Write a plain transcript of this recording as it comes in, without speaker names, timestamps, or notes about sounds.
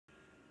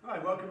Hi,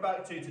 welcome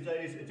back to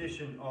today's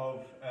edition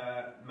of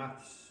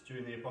Maths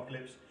During the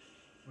Apocalypse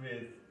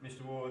with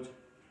Mr. Ward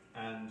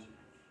and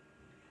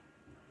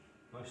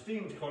my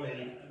esteemed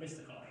colleague,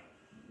 Mr. Colley.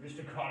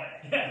 Mr. Colley.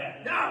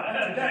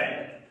 Now,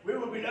 today we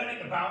will be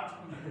learning about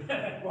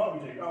what are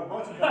we doing? Oh,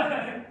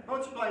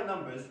 multiplying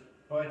numbers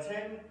by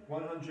 10,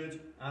 100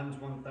 and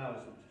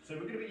 1000. So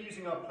we're going to be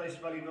using our place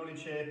value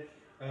knowledge here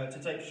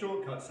to take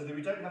shortcuts so that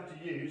we don't have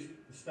to use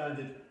the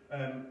standard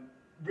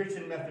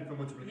written method for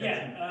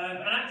multiplication. Yeah,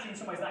 and actually in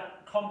some ways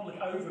that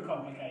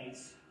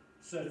overcomplicates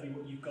certainly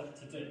what you've got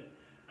to do.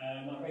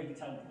 I regularly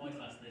tell my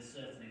class this,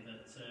 certainly,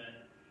 that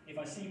if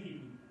I see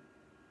people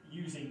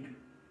using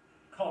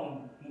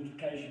column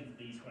multiplication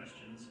for these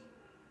questions,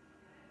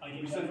 I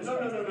give them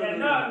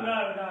no.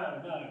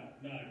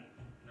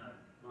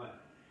 Right.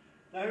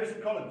 Now here are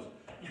some columns.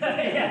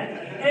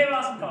 Yeah, here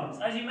are some columns.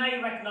 As you may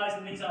recognise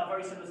them, these are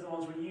very similar to the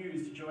ones we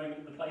used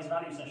during the place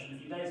value session a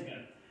few days ago.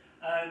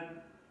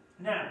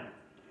 Now,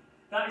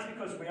 that is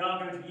because we are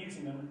going to be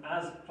using them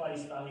as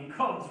place value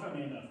columns,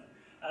 funny enough.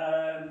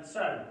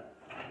 So,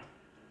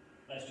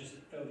 let's just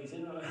fill these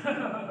in. Or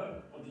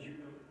did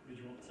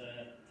you want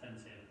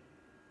tens here?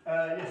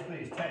 Yes,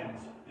 please,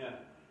 tens. Yeah.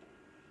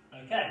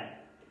 Okay.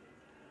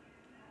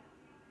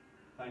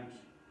 Thanks.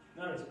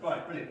 No, it's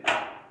right, brilliant.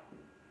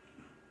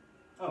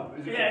 Oh,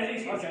 is it? Yeah,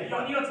 it's okay.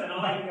 Your turn.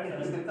 I'll let you go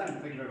first.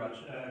 Thank you very much.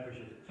 I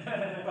appreciate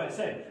it. Right,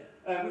 so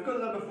we've got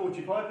the number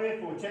 45 here,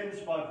 4 tens,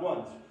 5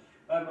 ones.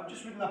 I've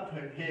just written up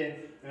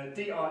here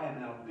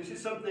DRML. This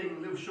is something, a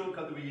little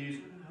shortcut that we use. I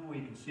don't know how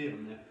you can see it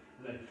on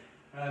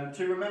there.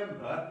 To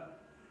remember,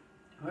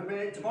 when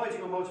we're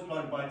dividing or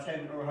multiplying by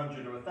 10 or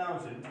 100 or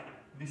 1000, in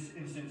this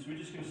instance we're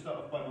just going to start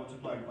off by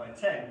multiplying by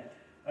 10.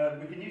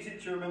 We can use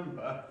it to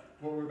remember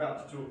what we're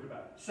about to talk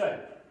about. So,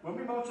 when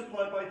we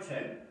multiply by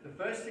 10, the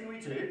first thing we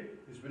do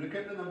is we look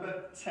at the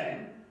number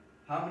 10.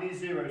 How many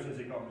zeros has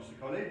it got, Mr.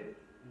 Colley?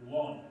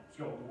 1. It's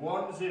got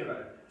 1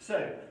 0.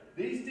 So,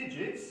 these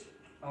digits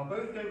are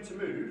both going to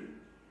move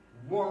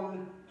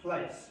one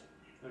place,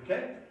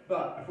 okay?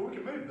 But before we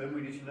can move them, we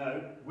need to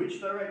know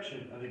which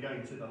direction. Are they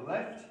going to the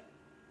left,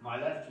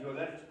 my left, your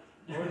left,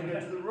 or are they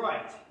going to the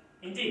right?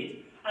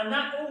 Indeed. And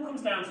that all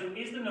comes down to,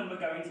 is the number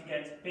going to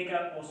get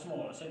bigger or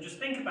smaller? So just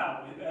think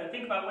about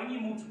when you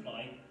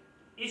multiply,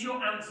 is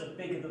your answer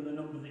bigger than the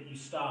number that you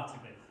started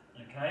with,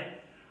 okay?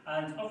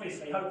 And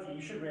obviously, hopefully,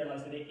 you should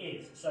realise that it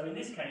is. So in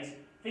this case,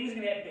 things are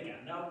going to get bigger.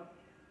 Now,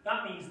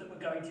 that means that we're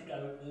going to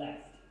go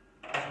left.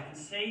 As you can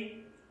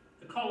see,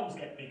 the columns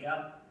get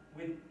bigger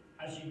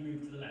as you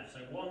move to the left. So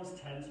ones,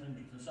 tens,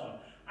 hundreds, and so on.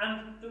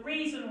 And the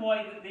reason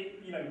why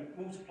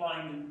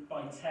multiplying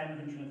by 10,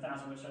 100, and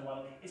 1000 works so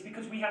well is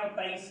because we have a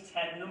base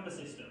 10 number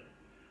system,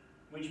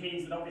 which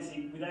means that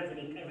obviously with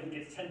everything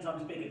gets 10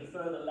 times bigger the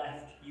further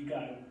left you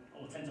go,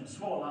 or 10 times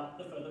smaller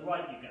the further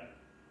right you go.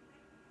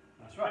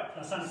 That's right.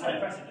 That sounds quite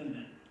impressive, doesn't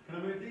it? Can I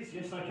move these?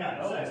 Yes, I can.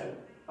 Oh, so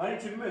I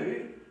need to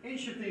move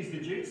each of these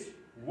digits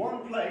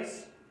one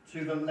place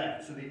to the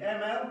left. So the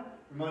ML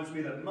reminds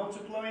me that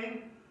multiply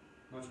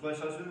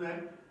starts with an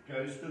M,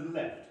 goes to the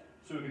left.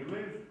 So we're going to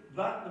move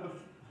that number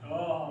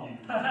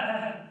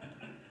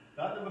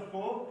that number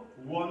 4,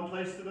 one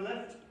place to the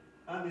left,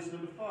 and this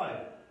number 5,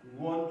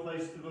 one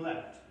place to the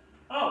left.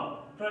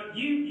 Oh, but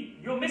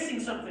you're missing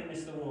something,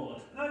 Mr.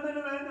 Ward. No,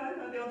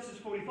 the answer's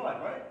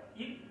 45, right?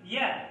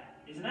 Yeah,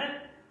 isn't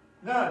it?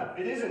 No,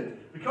 it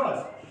isn't,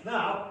 because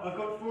now I've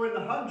got 4 in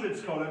the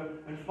hundreds column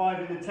and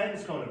 5 in the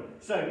tens column.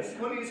 So Mr.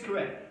 Colley is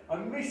correct.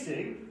 I'm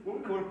missing what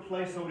we call a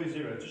placeholder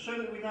 0 to show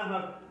that we now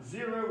have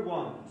 0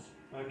 ones.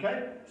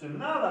 Okay? So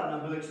now that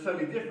number looks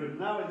totally different.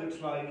 Now it looks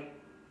like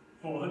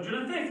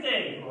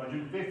 450.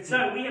 450.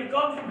 So we have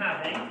gone from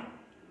having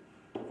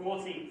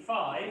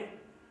 45,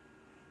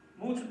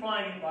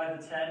 multiplying it by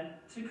the 10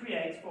 to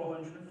create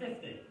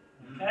 450.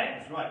 Okay?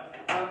 That's right.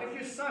 Now, if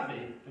you're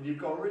savvy and you've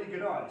got really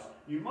good eyes,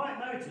 you might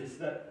notice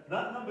that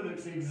that number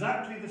looks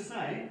exactly the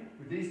same,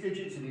 with these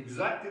digits in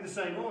exactly the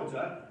same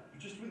order,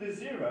 just with a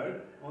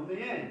 0 on the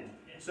end.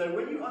 Yes. So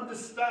when you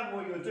understand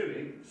what you're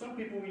doing, some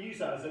people will use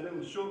that as a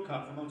little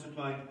shortcut for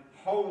multiplying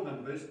whole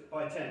numbers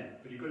by 10.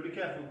 But you've got to be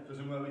careful, it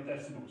doesn't work with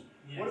decimals.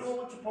 Yes. What I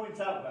want to point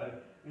out, though,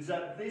 is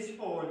that this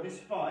 4 and this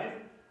 5,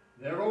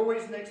 they're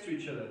always next to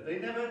each other. They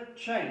never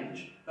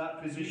change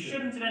that position. You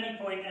shouldn't at any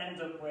point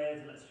end up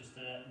with, let's just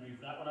move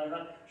that one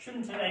over,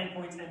 shouldn't at any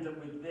point end up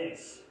with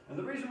this. And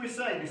the reason we're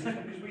saying this is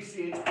because we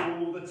see it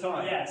all the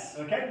time. Yes.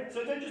 Okay?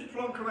 So don't just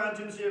plonk around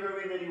and zero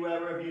in anywhere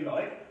wherever you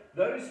like.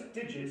 Those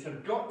digits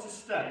have got to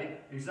stay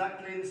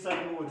exactly in the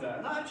same order.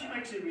 And that actually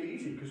makes it really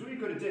easy, because all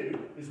you've got to do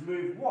is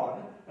move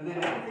 1, and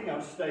then everything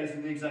else stays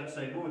in the exact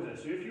same order.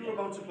 So if you were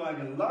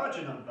multiplying a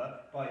larger number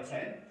by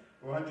 10,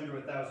 or 100 or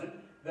 1000,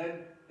 then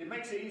it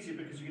makes it easier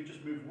because you can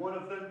just move one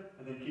of them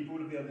and then keep all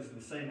of the others in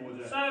the same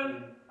order. So, and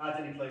then add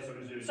any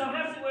placeholder zeros. So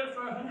how does it work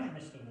for 100,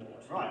 Mr.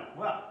 Ward? Right,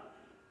 well,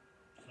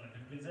 so I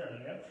can put 0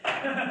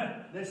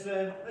 there.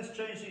 let's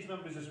change these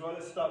numbers as well.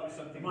 Let's start with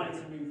something. You might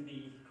need to move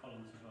the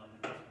columns as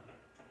well.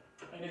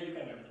 I know you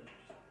go over them.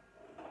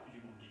 If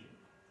you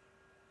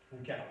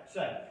want to. Okay,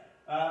 so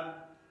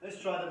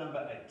let's try the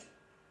number 8.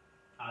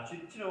 Actually,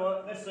 do you know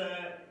what? Let's do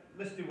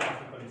what the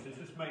Colley says.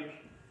 Let's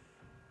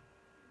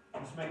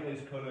make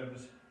those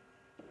columns.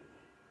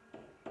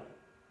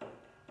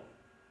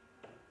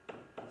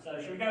 So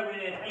should we go with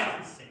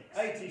 86?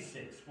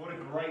 86. What a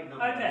great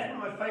number. Okay. It's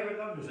one of my favourite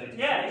numbers, 86.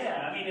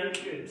 Yeah. I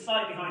mean,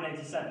 slightly behind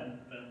 87,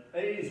 but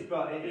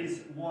It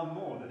is one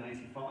more than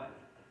 85.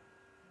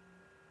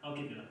 I'll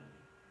give you that.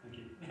 Thank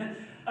you.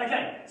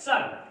 Okay,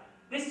 so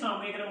this time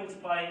we're going to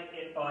multiply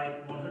it by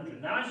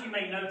 100. Now, as you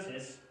may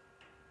notice,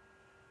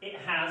 it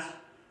has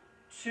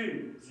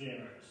 2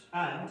 zeros.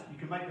 And you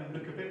can make them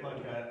look a bit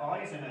like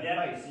eyes in her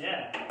face.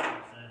 Yeah.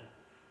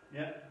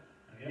 Yeah.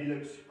 He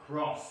looks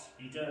cross.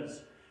 He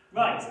does.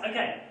 Right,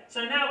 okay.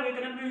 So now we're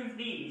going to move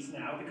these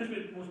now, because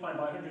we're multiplying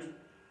by 100,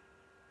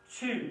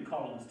 2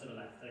 columns to the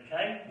left,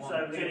 okay?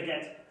 So we're going to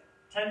get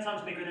 10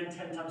 times bigger and then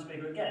 10 times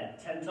bigger again.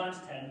 10 times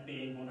 10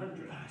 being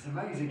 100. That's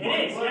amazing.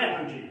 It is,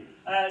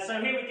 yeah.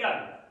 So here we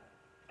go.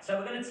 So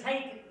we're going to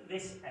take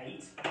this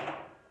 8.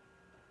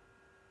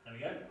 There we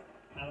go.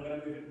 And we're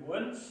going to move it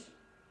once.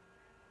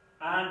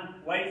 And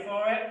wait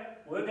for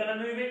it. We're going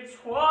to move it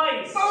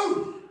twice.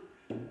 Boom!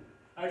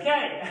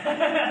 Okay.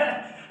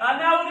 And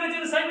now we're going to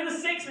do the same with the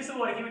 6, Mr.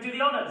 Ward, if you would do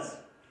the honours.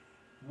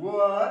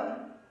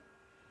 1,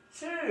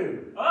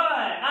 2.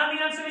 Alright, and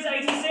the answer is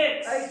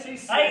 86.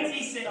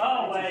 86.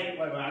 Oh, wait.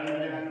 Hang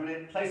on a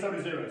minute.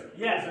 Placeholder zeros.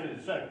 Yeah.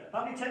 So,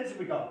 how many 10s have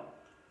we got?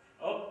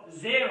 Oh,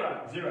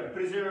 0. 0.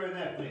 Put a 0 in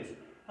there, please.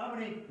 How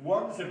many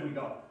 1s have we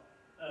got?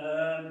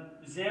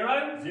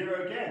 0.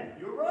 0 again.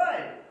 You're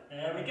right.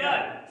 There we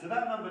go. So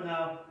that number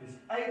now is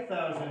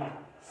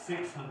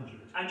 8,600.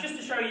 And just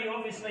to show you,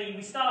 obviously,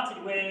 we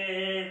started with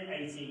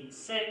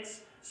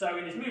 86, so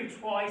it has moved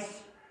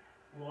twice,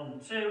 1,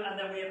 2, and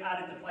then we have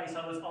added the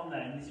placeholders on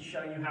there, and this is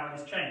showing you how it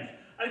has changed.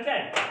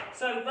 Okay,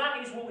 so that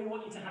is what we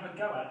want you to have a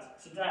go at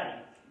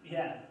today.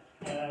 Yeah.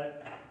 There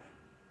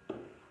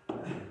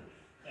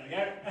we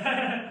go.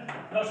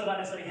 Not sure that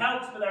necessarily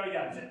helps, but there we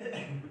go.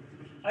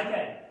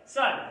 Okay,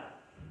 so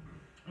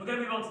we're going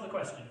to move on to the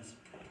questions.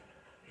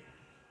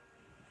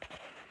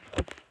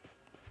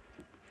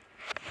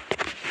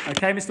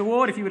 Okay, Mr.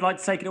 Ward, if you would like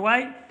to take it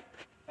away.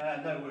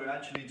 No, we're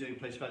actually doing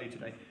place value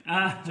today.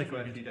 Took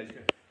away a few days ago.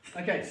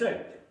 Okay,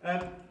 so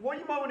what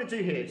you might want to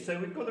do here, so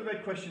we've got the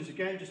red questions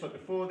again, just like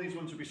before. These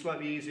ones will be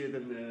slightly easier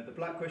than the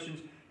black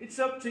questions. It's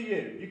up to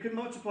you. You can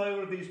multiply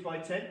all of these by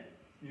 10.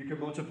 You can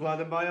multiply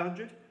them by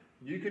 100.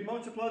 You can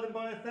multiply them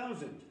by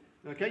 1,000.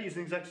 Okay,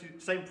 using the exact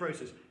same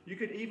process. You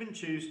could even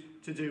choose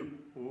to do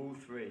all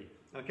 3.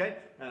 Okay,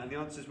 and the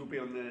answers will be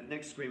on the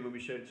next screen when we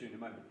show it to you in a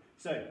moment.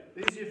 So,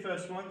 these are your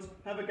first ones.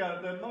 Have a go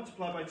at them.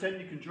 Multiply by 10.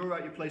 You can draw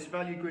out your place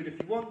value grid if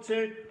you want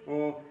to,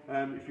 or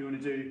if you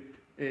want to do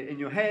it in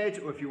your head,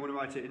 or if you want to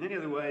write it in any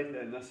other way,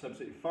 then that's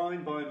absolutely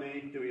fine by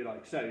me. Do what you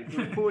like. So, if you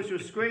want to pause your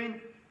screen,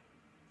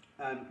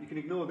 you can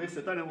ignore this.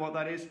 I don't know what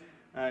that is.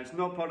 It's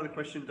not part of the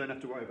question. Don't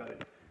have to worry about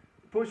it.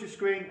 Pause your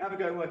screen. Have a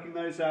go at working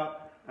those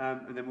out,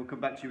 and then we'll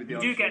come back to you with the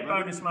answer. You do get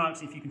bonus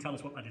marks if you can tell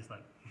us what that is,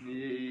 though.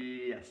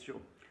 Yes,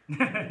 sure.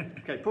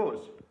 Okay,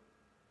 pause.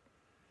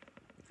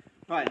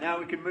 Right, now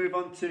we can move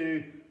on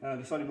to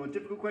the slightly more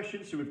difficult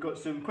questions. So we've got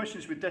some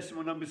questions with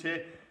decimal numbers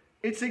here.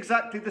 It's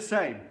exactly the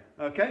same,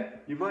 okay?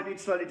 You might need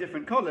slightly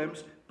different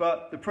columns,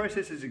 but the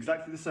process is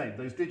exactly the same.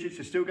 Those digits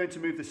are still going to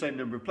move the same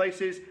number of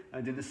places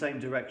and in the same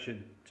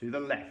direction, to the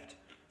left,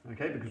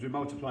 okay? Because we're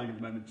multiplying at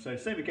the moment. So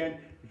same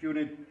again, if you want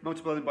to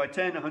multiply them by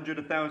 10, 100,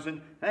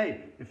 1,000,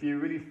 hey, if you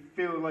really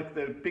feel like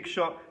the big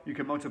shot, you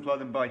can multiply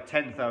them by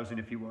 10,000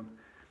 if you want.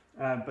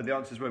 But the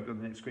answers won't be on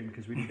the next screen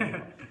because we need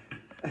them.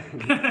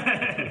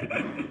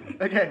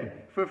 Again,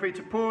 feel free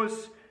to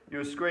pause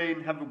your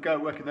screen, have a go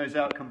working those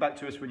out, come back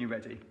to us when you're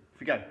ready. Off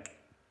we go.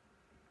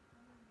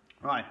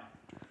 Right.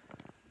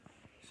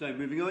 So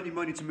moving on, you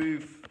might need to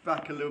move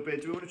back a little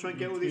bit. Do we want to try and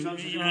get all these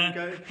answers in one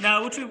go?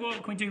 No,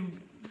 can we do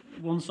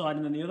one side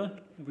and then the other?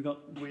 Have we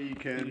got? We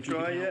can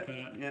try it.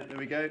 Yeah, there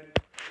we go.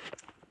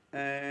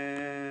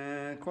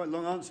 Quite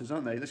long answers,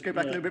 aren't they? Let's go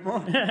back a little bit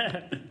more.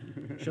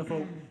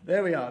 Shuffle.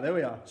 There we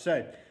are.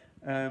 So,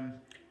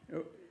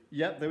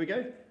 yep, there we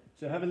go.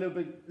 So have a little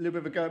bit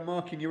of a go at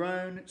marking your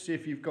own. See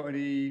if you've got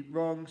any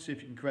wrong. See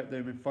if you can correct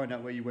them and find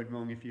out where you went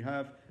wrong if you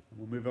have. And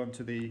we'll move on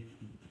to the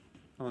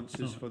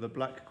answers for the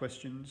black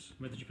questions.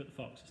 Where did you put the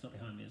fox? It's not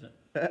behind me, is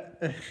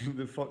it?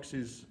 The fox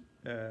is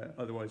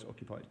otherwise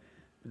occupied.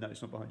 But no,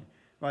 it's not behind you.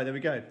 Right, there we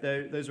go.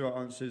 Those are our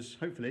answers,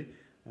 hopefully,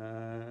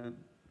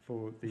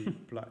 for the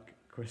black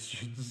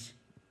questions.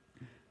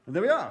 And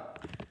there we are.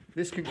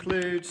 This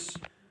concludes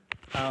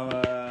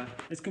our...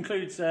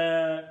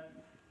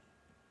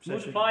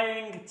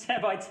 multiplying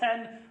 10 by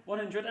 10,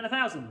 100 and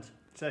 1,000.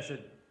 Session.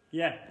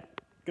 Yeah.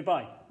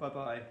 Goodbye.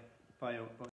 Bye-bye. Bye.